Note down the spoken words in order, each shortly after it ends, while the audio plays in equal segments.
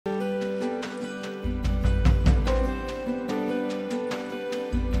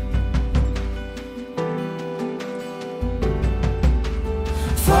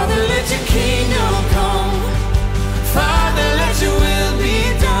let your kingdom come. Father, let your will be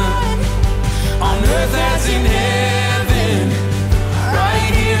done on earth as in heaven,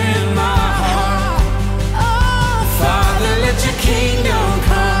 right here in my heart. Father, let your kingdom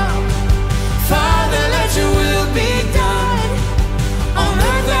come. Father, let your will be done on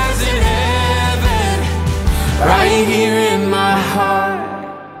earth as in heaven, right here in my heart.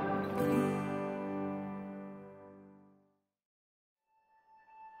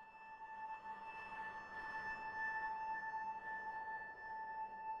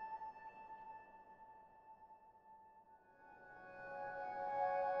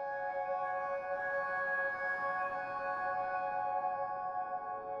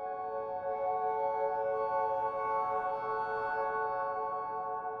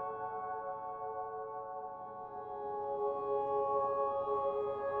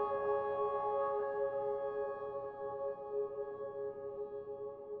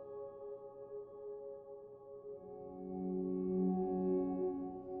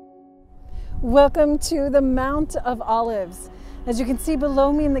 Welcome to the Mount of Olives. As you can see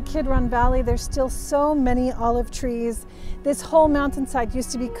below me in the Kidron Valley, there's still so many olive trees. This whole mountainside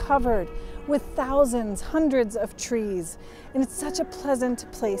used to be covered with thousands, hundreds of trees, and it's such a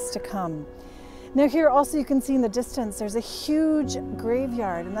pleasant place to come. Now here also you can see in the distance there's a huge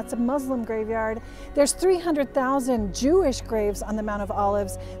graveyard, and that's a Muslim graveyard. There's 300,000 Jewish graves on the Mount of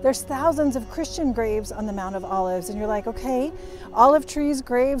Olives. There's thousands of Christian graves on the Mount of Olives. And you're like, okay, olive trees,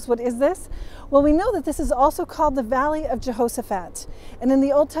 graves, what is this? Well, we know that this is also called the Valley of Jehoshaphat. And in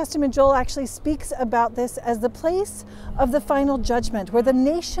the Old Testament, Joel actually speaks about this as the place of the final judgment, where the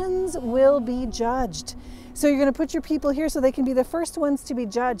nations will be judged. So you're going to put your people here so they can be the first ones to be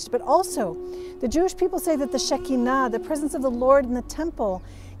judged. But also, the Jewish people say that the Shekinah, the presence of the Lord in the temple,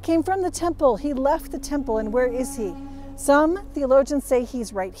 came from the temple. He left the temple, and where is he? Some theologians say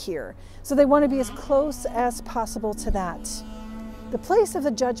he's right here. So they want to be as close as possible to that. The place of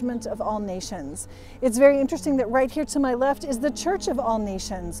the judgment of all nations. It's very interesting that right here to my left is the Church of all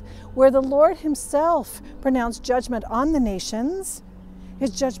nations, where the Lord himself pronounced judgment on the nations.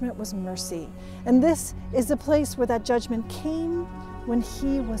 His judgment was mercy. And this is the place where that judgment came when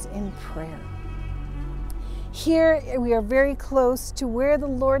he was in prayer. Here we are very close to where the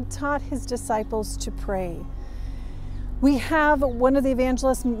Lord taught his disciples to pray. We have one of the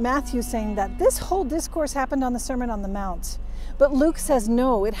evangelists, Matthew, saying that this whole discourse happened on the Sermon on the Mount. But Luke says,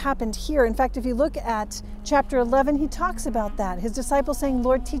 no, it happened here. In fact, if you look at chapter 11, he talks about that. His disciples saying,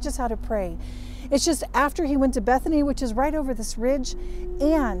 Lord, teach us how to pray. It's just after he went to Bethany, which is right over this ridge,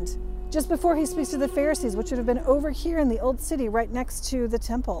 and just before he speaks to the Pharisees, which would have been over here in the old city right next to the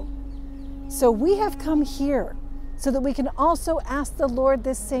temple. So we have come here so that we can also ask the Lord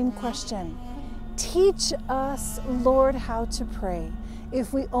this same question. Teach us, Lord, how to pray,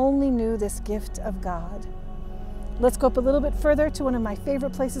 if we only knew this gift of God. Let's go up a little bit further to one of my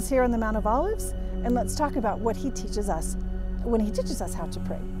favorite places here on the Mount of Olives, and let's talk about what he teaches us when he teaches us how to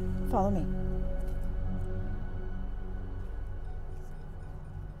pray. Follow me.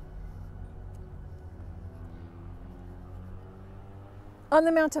 On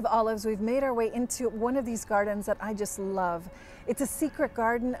the Mount of Olives, we've made our way into one of these gardens that I just love. It's a secret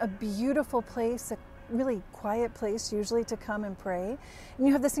garden, a beautiful place, a really quiet place usually to come and pray. And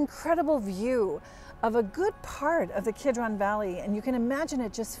you have this incredible view of a good part of the Kidron Valley, and you can imagine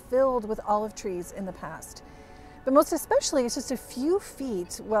it just filled with olive trees in the past. But most especially, it's just a few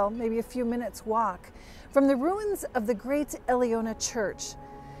feet, well, maybe a few minutes walk from the ruins of the great Leona Church.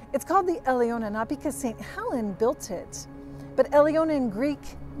 It's called the Leona not because St. Helen built it, but Leona in Greek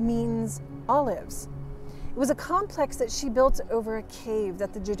means olives. It was a complex that she built over a cave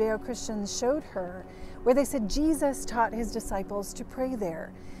that the Judeo-Christians showed her, where they said Jesus taught his disciples to pray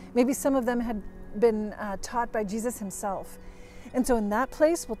there. Maybe some of them had been taught by Jesus himself. And so in that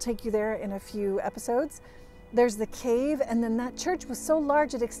place, we'll take you there in a few episodes, there's the cave, and then that church was so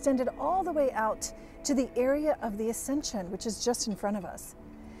large it extended all the way out to the area of the Ascension, which is just in front of us.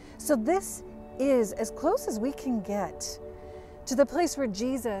 So this is as close as we can get to the place where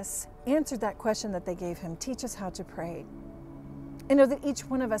Jesus answered that question that they gave him, teach us how to pray. I know that each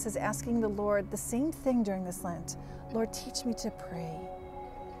one of us is asking the Lord the same thing during this Lent. Lord, teach me to pray.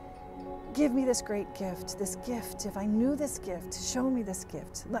 Give me this great gift, this gift. If I knew this gift, show me this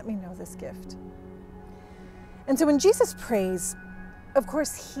gift. Let me know this gift. And so when Jesus prays, of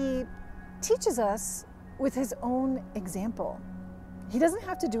course, he teaches us with his own example. He doesn't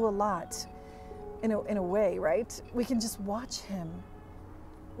have to do a lot in a way, right? We can just watch him.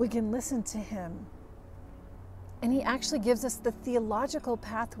 We can listen to him. And he actually gives us the theological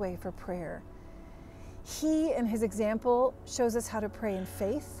pathway for prayer. He, in his example, shows us how to pray in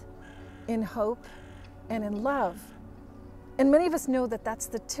faith, in hope, and in love. And many of us know that that's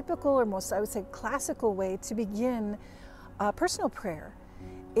the typical, or most, I would say, classical way to begin personal prayer,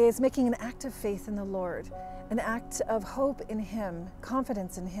 is making an act of faith in the Lord, an act of hope in Him,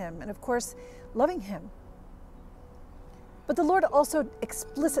 confidence in Him, and of course, loving Him. But the Lord also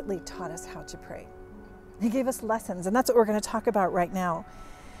explicitly taught us how to pray. He gave us lessons, and that's what we're going to talk about right now.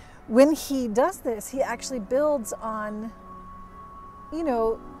 When He does this, He actually builds on, you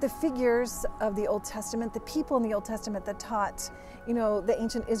know, the figures of the Old Testament, the people in the Old Testament that taught, you know, the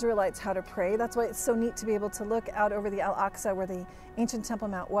ancient Israelites how to pray. That's why it's so neat to be able to look out over the Al-Aqsa, where the ancient Temple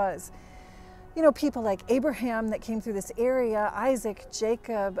Mount was. You know, people like Abraham that came through this area, Isaac,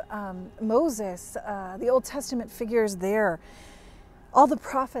 Jacob, Moses, the Old Testament figures there, all the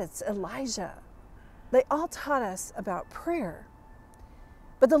prophets, Elijah, they all taught us about prayer.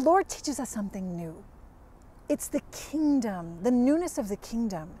 But the Lord teaches us something new. It's the kingdom, the newness of the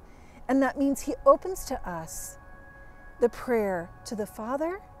kingdom. And that means He opens to us the prayer to the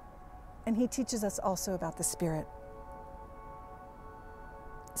Father, and He teaches us also about the Spirit.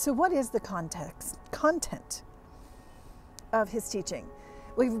 So what is the content of His teaching?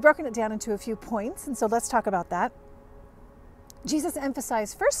 We've broken it down into a few points, and so let's talk about that. Jesus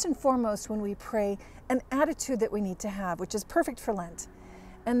emphasized first and foremost when we pray an attitude that we need to have, which is perfect for Lent,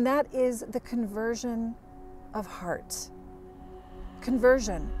 and that is the conversion of heart.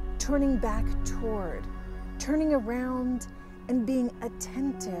 Conversion, turning back toward, turning around and being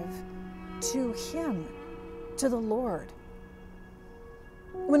attentive to Him, to the Lord.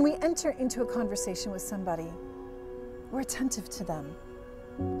 When we enter into a conversation with somebody, we're attentive to them.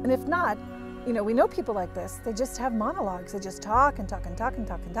 And if not, you know, we know people like this. They just have monologues. They just talk and talk and talk and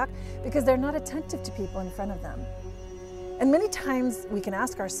talk and talk because they're not attentive to people in front of them. And many times we can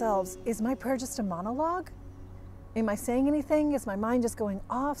ask ourselves, is my prayer just a monologue? Am I saying anything? Is my mind just going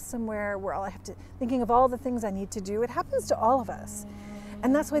off somewhere where I have to, thinking of all the things I need to do? It happens to all of us.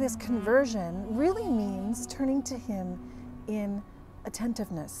 And that's why this conversion really means turning to Him in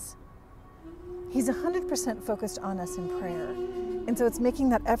attentiveness. He's 100% focused on us in prayer. And so it's making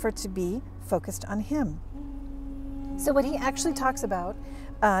that effort to be focused on Him. So what He actually talks about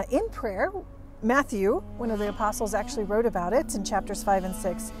in prayer, Matthew, one of the apostles, actually wrote about it in chapters 5 and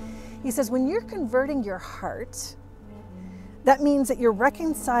 6. He says, when you're converting your heart, that means that you're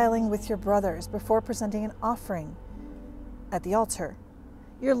reconciling with your brothers before presenting an offering at the altar.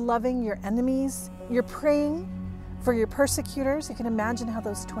 You're loving your enemies. You're praying for your persecutors. You can imagine how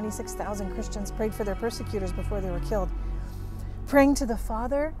those 26,000 Christians prayed for their persecutors before they were killed. Praying to the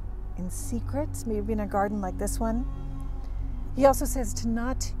Father in secret, maybe in a garden like this one. He also says to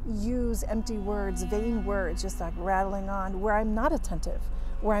not use empty words, vain words, just like rattling on, where I'm not attentive,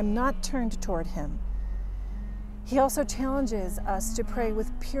 where I'm not turned toward Him. He also challenges us to pray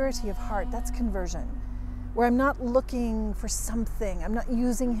with purity of heart. That's conversion, where I'm not looking for something. I'm not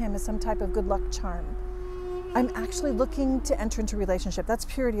using Him as some type of good luck charm. I'm actually looking to enter into relationship. That's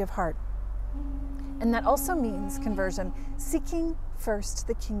purity of heart. And that also means conversion, seeking first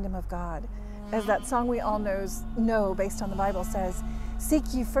the kingdom of God. As that song we all know based on the Bible says, seek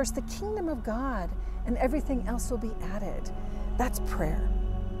ye first the kingdom of God and everything else will be added. That's prayer.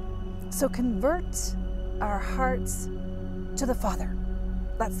 So convert our hearts to the Father.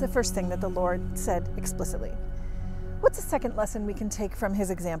 That's the first thing that the Lord said explicitly. What's the second lesson we can take from His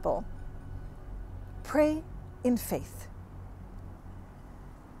example? Pray in faith.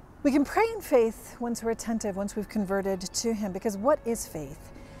 We can pray in faith once we're attentive, once we've converted to Him, because what is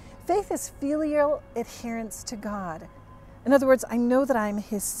faith? Faith is filial adherence to God. In other words, I know that I'm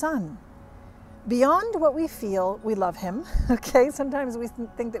His son. Beyond what we feel, we love Him, okay? Sometimes we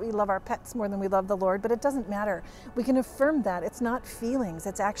think that we love our pets more than we love the Lord, but it doesn't matter. We can affirm that. It's not feelings,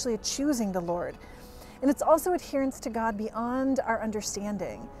 it's actually choosing the Lord. And it's also adherence to God beyond our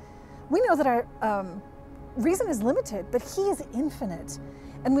understanding. We know that our reason is limited, but He is infinite.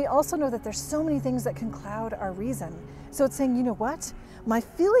 And we also know that there's so many things that can cloud our reason. So it's saying, you know what? My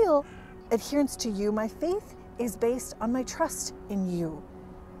filial adherence to You, my faith is based on my trust in You.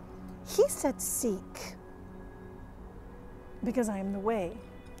 He said, seek, because I am the way.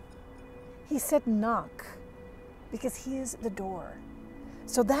 He said, knock, because He is the door.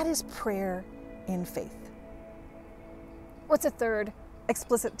 So that is prayer in faith. What's a third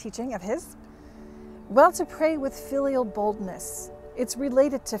explicit teaching of His? Well, to pray with filial boldness. It's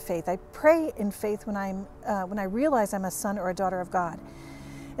related to faith. I pray in faith when I realize I'm a son or a daughter of God.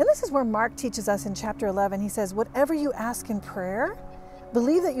 And this is where Mark teaches us in chapter 11. He says, whatever you ask in prayer,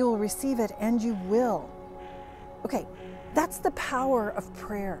 believe that you will receive it, and you will. Okay, that's the power of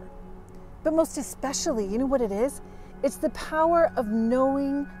prayer. But most especially, you know what it is? It's the power of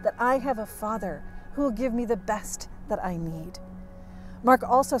knowing that I have a Father who will give me the best that I need. Mark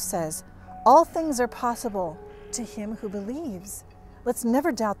also says, all things are possible to him who believes. Let's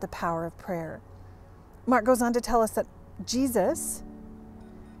never doubt the power of prayer. Mark goes on to tell us that Jesus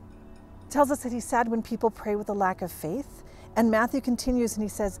tells us that he's sad when people pray with a lack of faith. And Matthew continues and he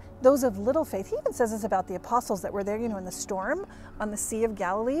says, those of little faith. He even says this about the apostles that were there, in the storm on the Sea of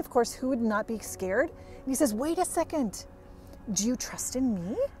Galilee. Of course, who would not be scared? And he says, wait a second. Do you trust in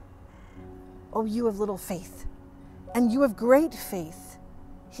me? Oh, you have little faith. And you have great faith,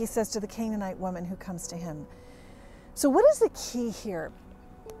 he says to the Canaanite woman who comes to him. So what is the key here?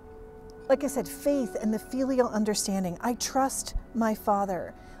 Like I said, faith and the filial understanding. I trust my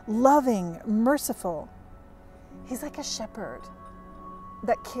Father, loving, merciful. He's like a shepherd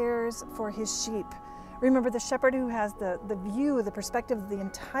that cares for his sheep. Remember, the shepherd who has the view, the perspective of the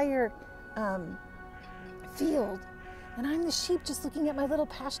entire field. And I'm the sheep just looking at my little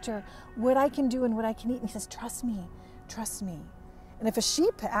pasture, what I can do and what I can eat. And he says, trust me, trust me. And if a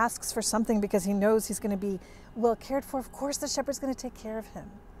sheep asks for something because he knows he's going to be well cared for, of course the shepherd's going to take care of him.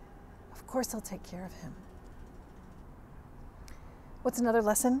 Of course he'll take care of him. What's another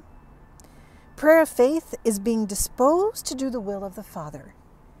lesson? Prayer of faith is being disposed to do the will of the Father.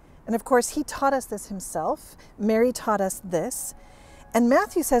 And of course, he taught us this himself. Mary taught us this. And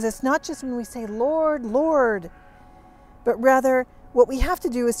Matthew says it's not just when we say, Lord, Lord, but rather what we have to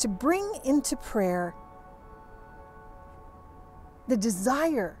do is to bring into prayer the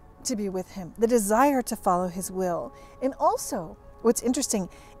desire to be with him, the desire to follow his will. And also, what's interesting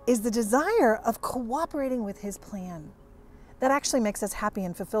is the desire of cooperating with his plan. That actually makes us happy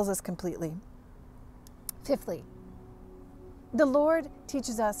and fulfills us completely. Fifthly, the Lord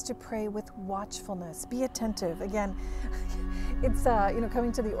teaches us to pray with watchfulness. Be attentive. Again, it's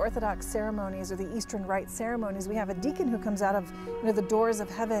coming to the Orthodox ceremonies or the Eastern Rite ceremonies. We have a deacon who comes out of the doors of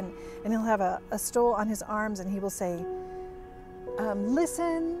heaven, and he'll have a stole on his arms, and he will say,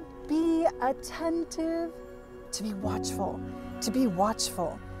 "Listen, be attentive, to be watchful, to be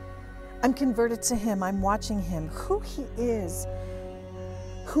watchful." I'm converted to him. I'm watching him, who he is,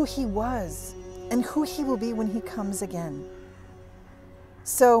 who he was, and who he will be when he comes again.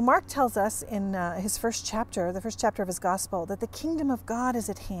 So Mark tells us in his first chapter, the first chapter of his gospel, that the kingdom of God is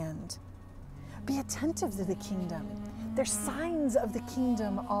at hand. Be attentive to the kingdom. There's signs of the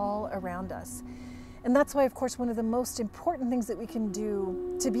kingdom all around us. And that's why, of course, one of the most important things that we can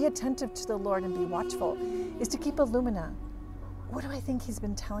do to be attentive to the Lord and be watchful is to keep a lumina. What do I think he's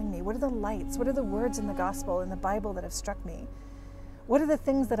been telling me? What are the lights? What are the words in the gospel, in the Bible that have struck me? What are the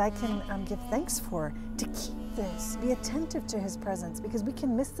things that I can give thanks for to keep this? Be attentive to his presence, because we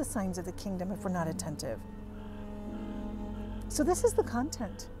can miss the signs of the kingdom if we're not attentive. So this is the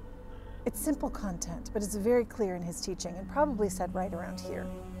content. It's simple content, but it's very clear in his teaching and probably said right around here.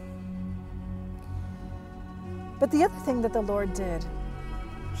 But the other thing that the Lord did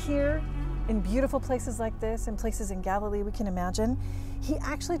here, in beautiful places like this, in places in Galilee we can imagine, he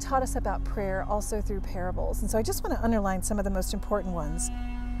actually taught us about prayer also through parables. And so I just want to underline some of the most important ones.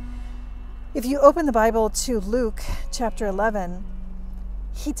 If you open the Bible to Luke chapter 11,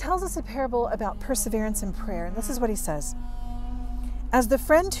 he tells us a parable about perseverance in prayer. And this is what he says. As the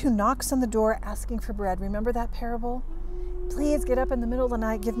friend who knocks on the door asking for bread, remember that parable? Please get up in the middle of the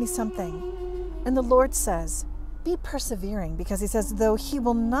night, give me something. And the Lord says, be persevering, because he says, though he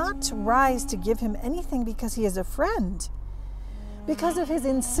will not rise to give him anything because he is a friend, because of his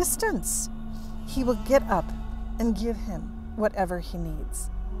insistence, he will get up and give him whatever he needs.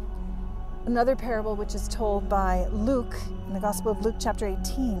 Another parable which is told by Luke in the Gospel of Luke chapter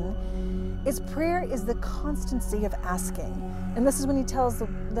 18 is prayer is the constancy of asking. And this is when he tells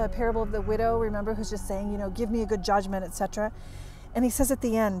the parable of the widow, remember, who's just saying, give me a good judgment, etc. And he says at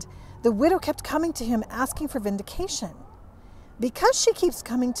the end, the widow kept coming to him asking for vindication. Because she keeps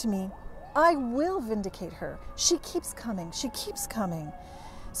coming to me, I will vindicate her. She keeps coming. She keeps coming.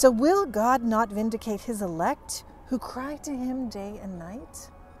 So will God not vindicate his elect who cry to him day and night?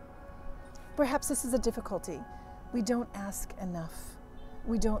 Perhaps this is a difficulty. We don't ask enough.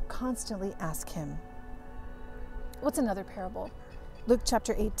 We don't constantly ask him. What's another parable? Luke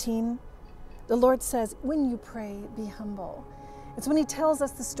chapter 18. The Lord says, when you pray, be humble. It's when he tells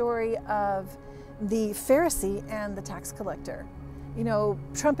us the story of the Pharisee and the tax collector,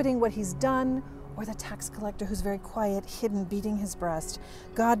 trumpeting what he's done, or the tax collector who's very quiet, hidden, beating his breast.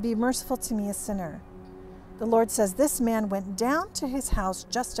 God, be merciful to me, a sinner. The Lord says, this man went down to his house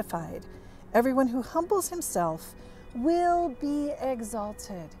justified. Everyone who humbles himself will be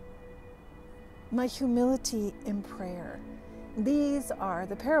exalted. My humility in prayer. These are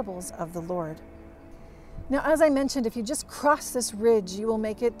the parables of the Lord. Now, as I mentioned, if you just cross this ridge, you will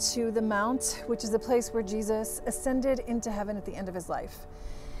make it to the mount, which is the place where Jesus ascended into heaven at the end of his life.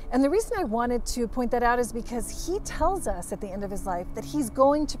 And the reason I wanted to point that out is because he tells us at the end of his life that he's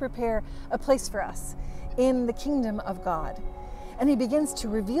going to prepare a place for us in the kingdom of God. And he begins to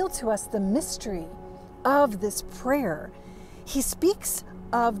reveal to us the mystery of this prayer. He speaks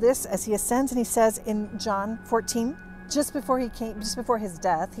of this as he ascends, and he says in John 14, just before his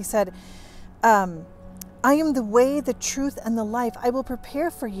death, he said, I am the way, the truth, and the life. I will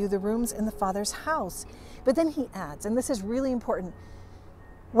prepare for you the rooms in the Father's house. But then he adds, and this is really important,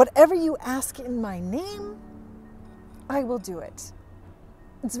 whatever you ask in my name, I will do it.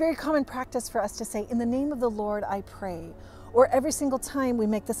 It's very common practice for us to say, in the name of the Lord, I pray. Or every single time we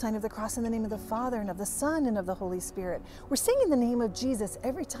make the sign of the cross in the name of the Father and of the Son and of the Holy Spirit. We're saying in the name of Jesus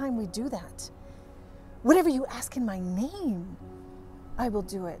every time we do that. Whatever you ask in my name, I will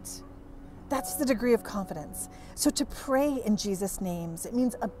do it. That's the degree of confidence. So to pray in Jesus' names, it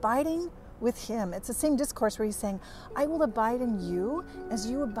means abiding with him. It's the same discourse where he's saying, I will abide in you as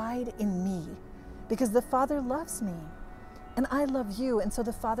you abide in me, because the Father loves me and I love you, and so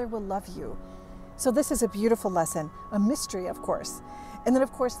the Father will love you. So this is a beautiful lesson, a mystery, of course. And then,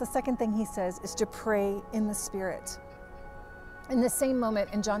 of course, the second thing he says is to pray in the Spirit. In the same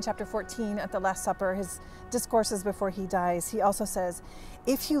moment in John chapter 14 at the Last Supper, his discourses before he dies, he also says,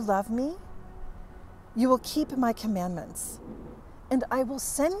 if you love me, you will keep my commandments, and I will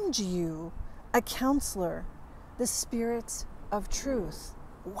send you a counselor, the Spirit of truth.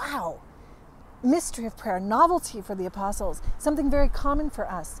 Wow. Mystery of prayer, novelty for the apostles, something very common for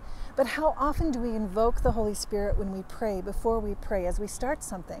us. But how often do we invoke the Holy Spirit when we pray, before we pray, as we start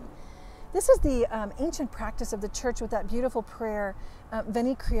something? This is the ancient practice of the church with that beautiful prayer,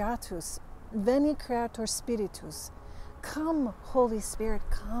 Veni Creator Spiritus. Come, Holy Spirit,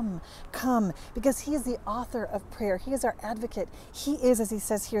 come, come, because he is the author of prayer. He is our advocate. He is, as he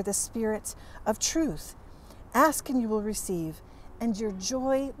says here, the Spirit of truth. Ask and you will receive, and your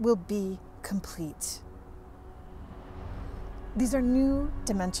joy will be complete. These are new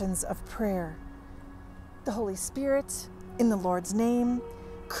dimensions of prayer. The Holy Spirit, in the Lord's name,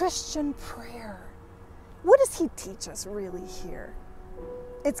 Christian prayer. What does he teach us really here?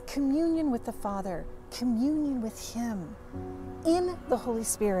 It's communion with the Father, communion with him in the Holy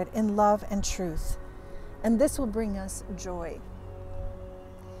Spirit, in love and truth. And this will bring us joy.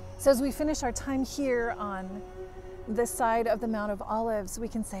 So as we finish our time here on this side of the Mount of Olives, we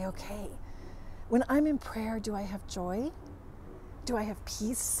can say, okay, when I'm in prayer, do I have joy? Do I have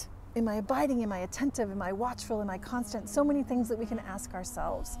peace? Am I abiding? Am I attentive? Am I watchful? Am I constant? So many things that we can ask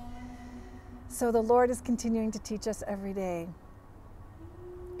ourselves. So the Lord is continuing to teach us every day.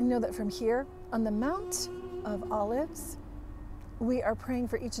 And know that from here on the Mount of Olives, we are praying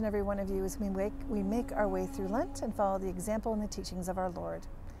for each and every one of you as we make our way through Lent and follow the example and the teachings of our Lord.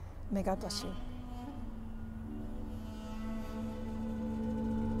 May God bless you.